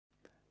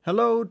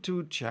Hello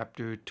to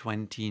chapter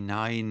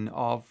 29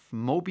 of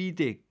Moby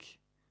Dick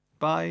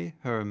by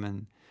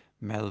Herman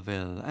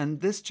Melville,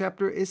 and this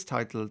chapter is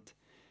titled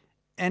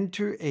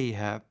Enter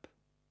Ahab,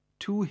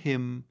 to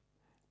him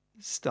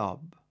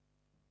Stubb.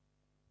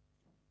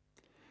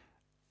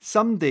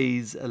 Some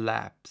days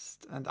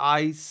elapsed, and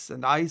ice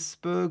and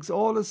icebergs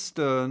all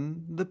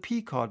astern, the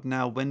Pequod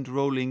now went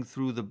rolling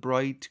through the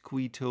bright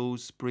Quito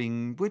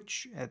spring,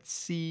 which at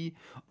sea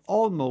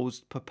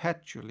almost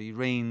perpetually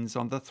reigns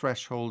on the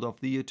threshold of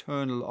the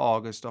eternal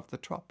August of the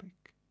tropic.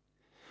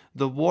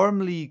 The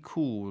warmly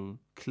cool,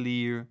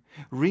 clear,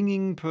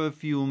 ringing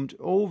perfumed,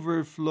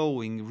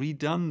 overflowing,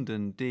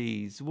 redundant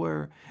days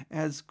were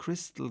as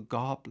crystal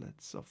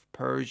goblets of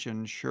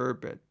Persian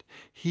sherbet,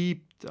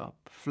 heaped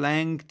up,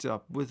 flanked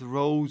up with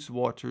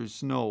rose-water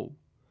snow.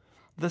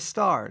 The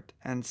starred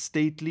and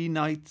stately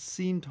nights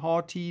seemed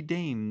haughty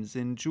dames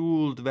in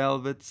jewelled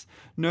velvets,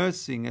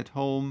 nursing at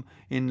home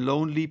in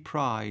lonely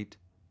pride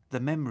the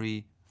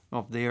memory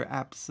of their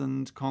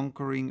absent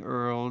conquering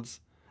earls,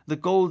 the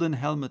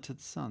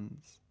golden-helmeted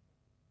sons.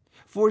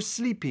 For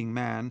sleeping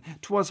man,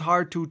 'twas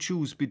hard to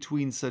choose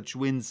between such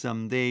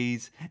winsome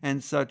days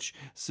and such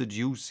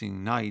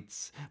seducing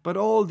nights, but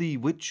all the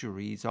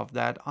witcheries of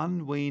that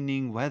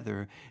unwaning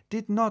weather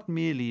did not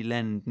merely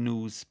lend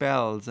new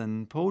spells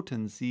and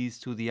potencies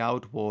to the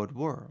outward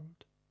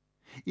world.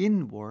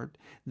 Inward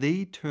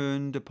they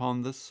turned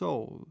upon the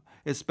soul,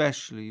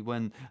 especially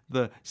when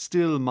the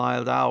still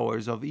mild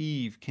hours of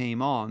eve came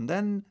on.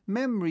 Then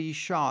memory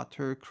shot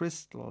her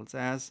crystals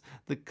as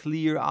the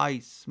clear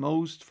ice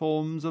most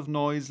forms of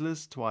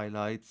noiseless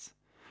twilights,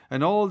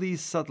 and all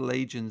these subtle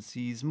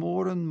agencies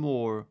more and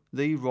more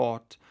they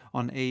wrought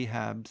on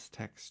Ahab's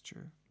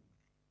texture.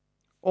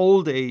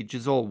 Old age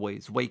is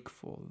always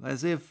wakeful,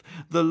 as if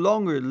the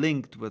longer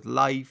linked with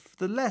life,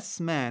 the less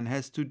man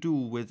has to do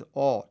with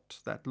aught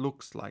that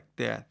looks like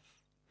death.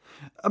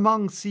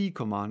 Among sea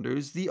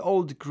commanders, the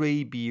old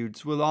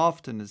greybeards will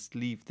oftenest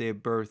leave their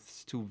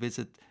berths to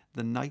visit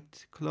the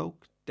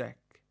night-cloaked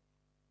deck.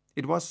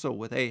 It was so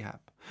with Ahab,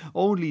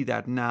 only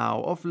that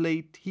now, of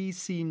late, he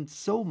seemed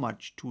so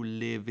much to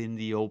live in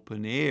the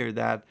open air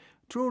that,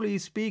 truly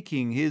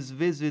speaking, his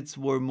visits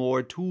were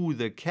more to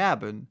the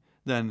cabin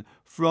than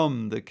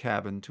from the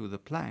cabin to the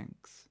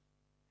planks.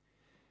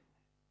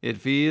 "It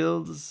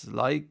feels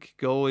like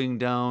going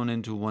down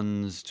into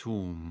one's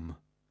tomb,"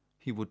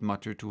 he would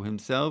mutter to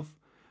himself,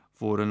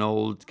 "for an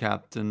old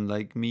captain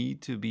like me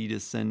to be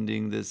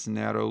descending this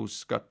narrow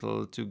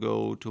scuttle to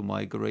go to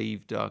my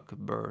grave-duck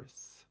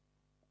berth."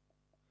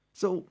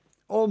 So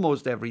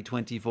almost every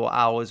 24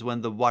 hours,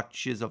 when the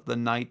watches of the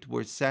night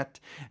were set,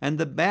 and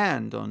the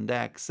band on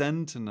deck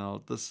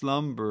sentineled the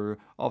slumber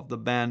of the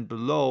band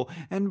below,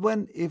 and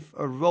when, if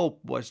a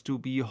rope was to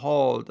be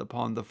hauled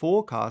upon the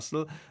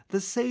forecastle, the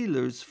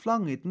sailors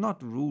flung it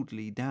not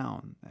rudely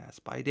down, as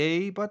by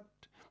day, but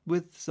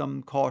with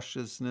some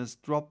cautiousness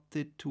dropped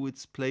it to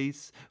its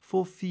place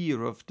for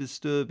fear of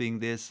disturbing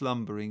their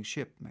slumbering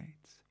shipmates.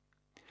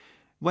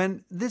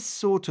 When this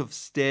sort of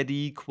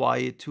steady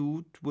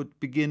quietude would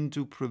begin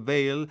to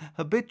prevail,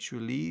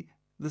 habitually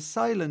the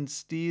silent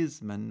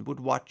steersman would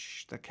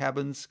watch the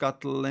cabin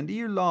scuttle, and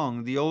ere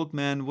long the old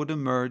man would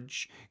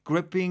emerge,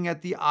 gripping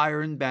at the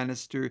iron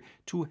banister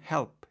to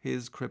help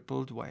his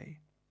crippled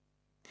way.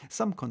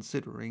 Some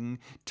considering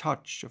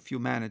touch of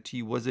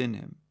humanity was in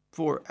him,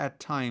 for at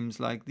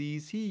times like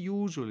these he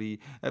usually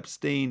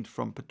abstained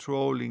from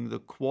patrolling the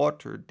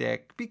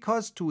quarter-deck,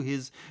 because to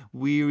his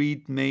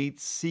wearied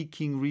mates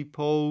seeking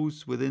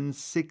repose within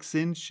 6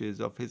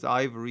 inches of his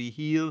ivory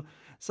heel,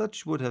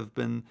 such would have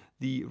been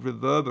the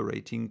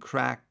reverberating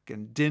crack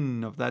and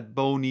din of that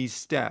bony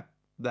step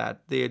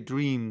that their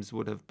dreams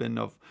would have been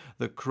of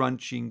the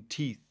crunching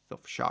teeth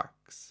of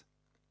sharks.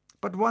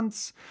 But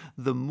once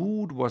the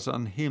mood was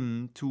on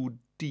him too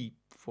deep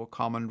for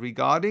common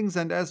regardings,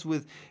 and as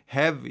with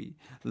heavy,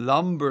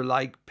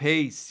 lumber-like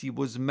pace he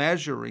was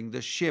measuring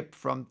the ship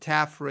from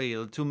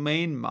taffrail to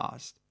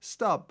mainmast,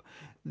 Stubb,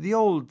 the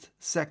old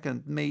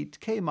second mate,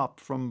 came up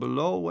from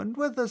below, and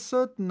with a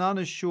certain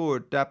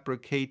unassured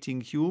deprecating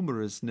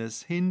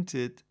humorousness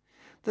hinted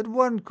that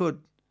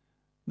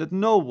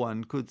no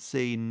one could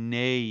say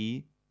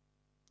nay.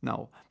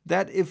 Now,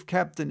 that if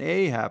Captain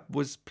Ahab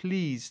was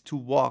pleased to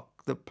walk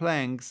the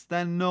planks,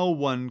 then no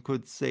one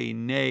could say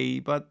nay,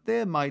 but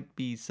there might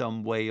be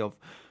some way of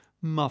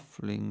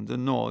muffling the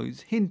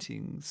noise,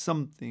 hinting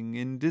something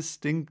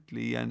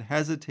indistinctly and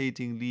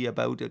hesitatingly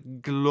about a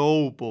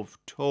globe of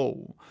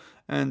tow,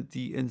 and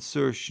the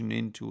insertion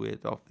into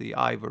it of the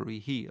ivory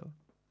heel.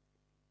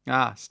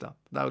 "Ah, Stubb,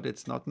 thou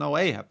didst not know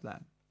Ahab,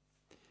 then."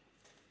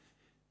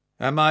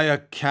 "Am I a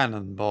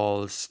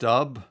cannonball,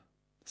 Stubb,"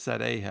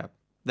 said Ahab,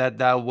 "that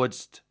thou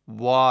wouldst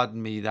wad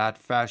me that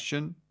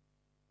fashion?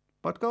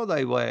 But go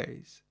thy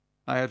ways,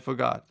 I had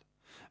forgot.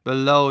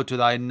 Below to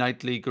thy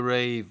nightly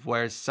grave,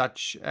 where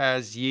such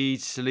as ye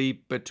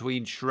sleep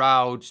between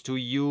shrouds, to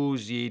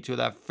use ye to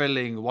the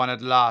filling one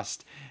at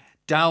last.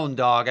 Down,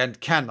 dog, and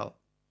kennel."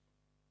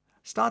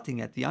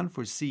 starting at the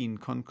unforeseen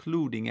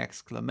concluding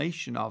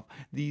exclamation of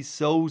the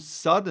so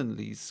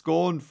suddenly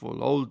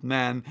scornful old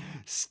man.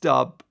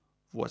 Stubb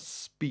was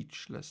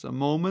speechless a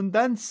moment,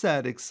 then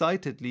said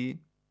excitedly,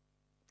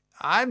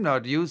 "I'm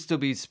not used to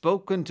be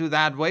spoken to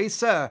that way,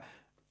 sir.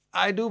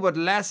 I do but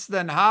less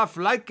than half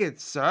like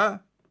it,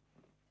 sir."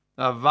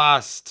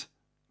 "Avast!"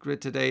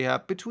 gritted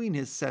Ahab between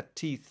his set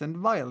teeth and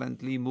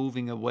violently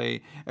moving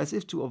away as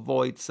if to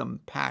avoid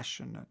some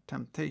passionate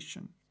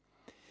temptation.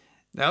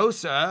 "No,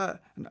 sir,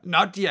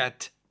 not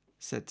yet,"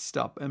 said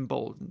Stubb,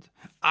 emboldened.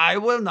 "I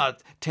will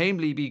not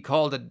tamely be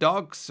called a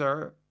dog,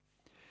 sir."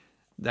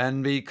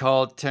 "Then be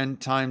called 10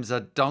 times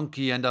a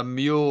donkey and a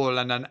mule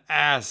and an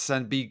ass,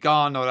 and be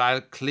gone, or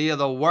I'll clear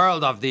the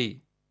world of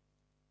thee."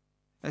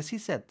 As he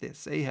said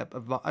this, Ahab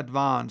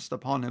advanced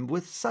upon him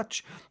with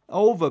such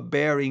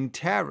overbearing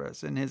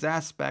terrors in his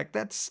aspect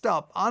that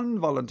Stubb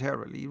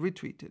involuntarily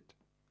retreated.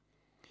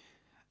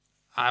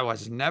 "I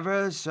was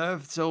never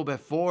served so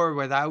before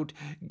without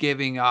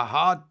giving a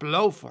hard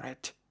blow for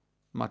it,"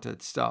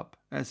 muttered Stubb,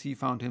 as he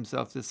found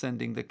himself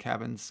descending the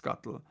cabin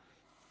scuttle.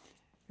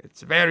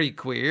 "It's very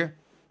queer.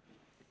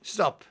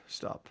 Stop,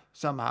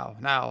 somehow.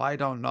 Now, I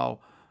don't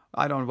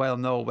well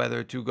know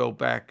whether to go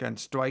back and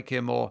strike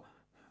him or...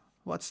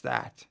 What's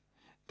that?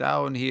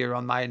 Down here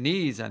on my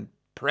knees and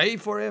pray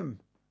for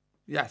him?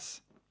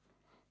 Yes,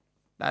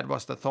 that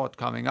was the thought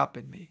coming up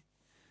in me.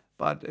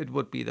 But it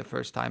would be the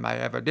first time I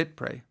ever did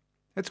pray.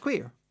 It's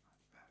queer,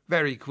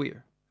 very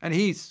queer. And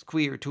he's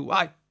queer too.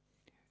 I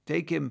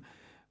take him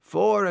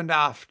fore and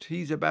aft.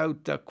 He's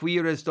about the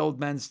queerest old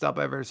man Stubb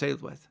ever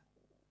sailed with.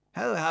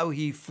 How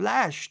he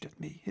flashed at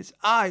me, his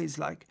eyes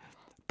like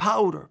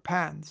powder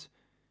pans.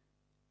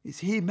 Is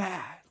he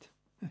mad?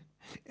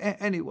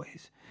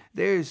 Anyways,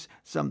 there's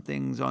some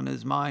things on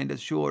his mind as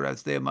sure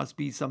as there must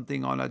be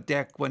something on a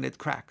deck when it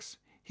cracks.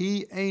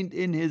 He ain't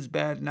in his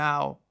bed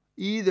now,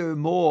 either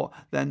more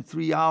than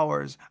 3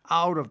 hours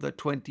out of the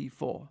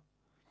 24.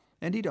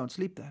 And he don't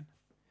sleep then.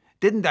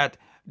 Didn't that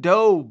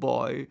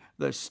doughboy,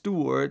 the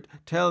steward,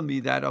 tell me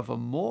that of a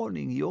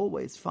morning he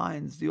always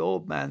finds the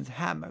old man's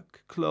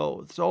hammock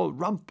clothes all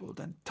rumpled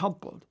and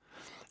tumbled,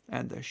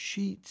 and the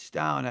sheets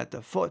down at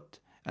the foot,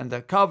 and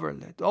the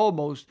coverlet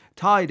almost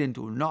tied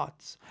into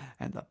knots,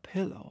 and the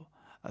pillow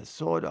a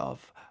sort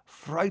of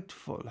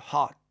frightful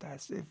hot,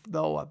 as if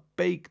though a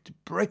baked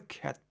brick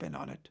had been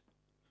on it.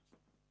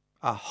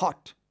 A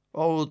hot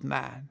old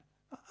man.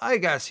 I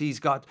guess he's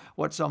got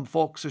what some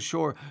folks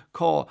ashore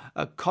call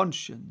a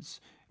conscience.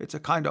 It's a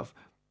kind of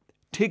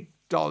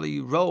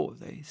tig-dolly row,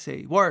 they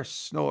say,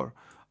 worse nor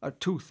a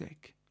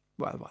toothache.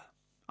 Well,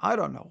 I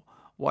don't know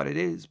what it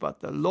is,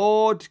 but the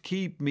Lord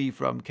keep me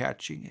from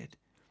catching it.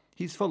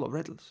 He's full of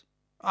riddles.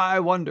 I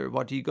wonder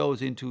what he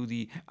goes into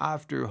the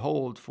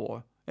after-hold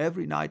for.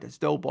 Every night, as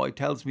Doughboy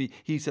tells me,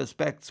 he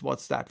suspects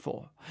what's that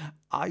for.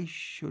 I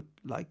should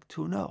like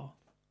to know.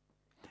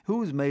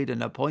 Who's made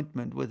an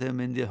appointment with him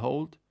in the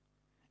hold?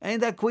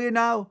 Ain't that queer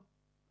now?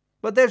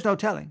 But there's no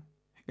telling.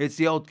 It's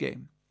the old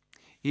game.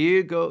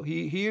 Here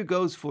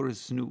goes for a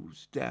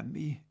snooze. Damn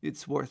me,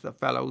 it's worth a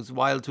fellow's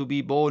while to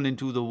be born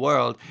into the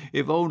world,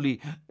 if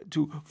only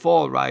to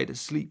fall right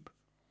asleep.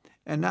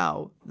 And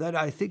now that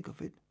I think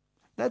of it,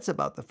 that's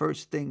about the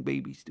first thing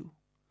babies do.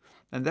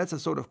 And that's a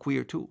sort of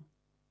queer, too.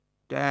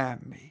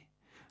 Damn me.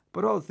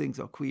 But all things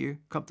are queer,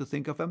 come to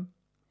think of 'em.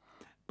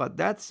 But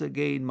that's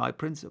again my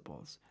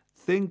principles.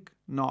 Think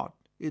not.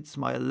 It's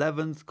my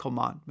 11th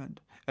commandment.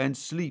 And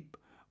sleep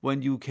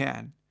when you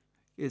can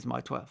is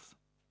my 12th.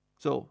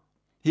 So,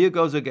 here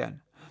goes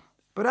again.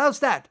 But how's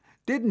that?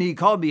 Didn't he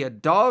call me a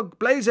dog?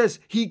 Blazes,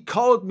 he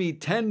called me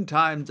 10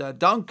 times a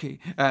donkey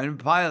and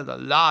piled a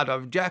lot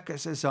of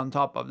jackasses on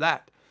top of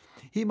that.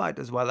 He might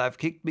as well have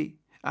kicked me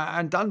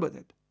and done with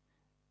it.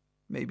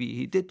 Maybe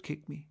he did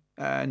kick me,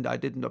 and I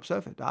didn't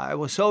observe it. I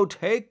was so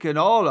taken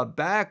all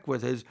aback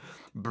with his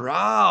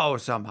brow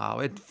somehow.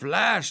 It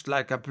flashed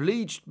like a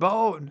bleached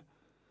bone.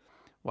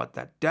 What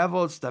the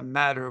devil's the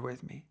matter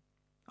with me?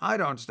 I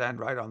don't stand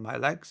right on my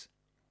legs.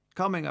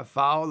 Coming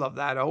afoul of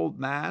that old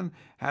man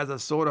has a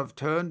sort of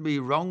turned me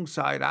wrong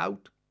side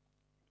out.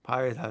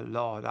 By the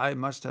Lord, I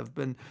must have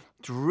been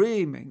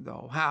dreaming,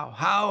 though.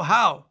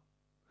 How?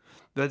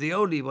 But the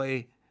only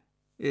way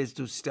is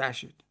to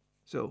stash it.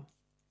 So,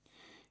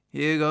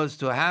 here goes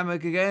to a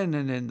hammock again,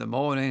 and in the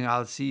morning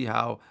I'll see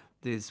how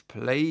this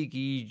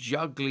plaguey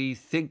juggly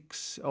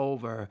thinks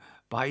over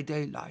by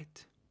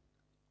daylight.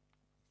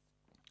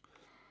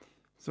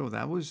 So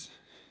that was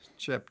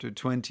chapter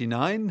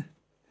 29.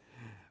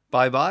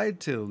 Bye-bye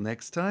till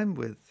next time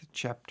with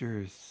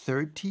chapter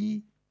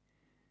 30,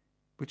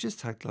 which is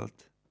titled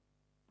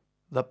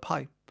The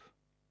Pipe.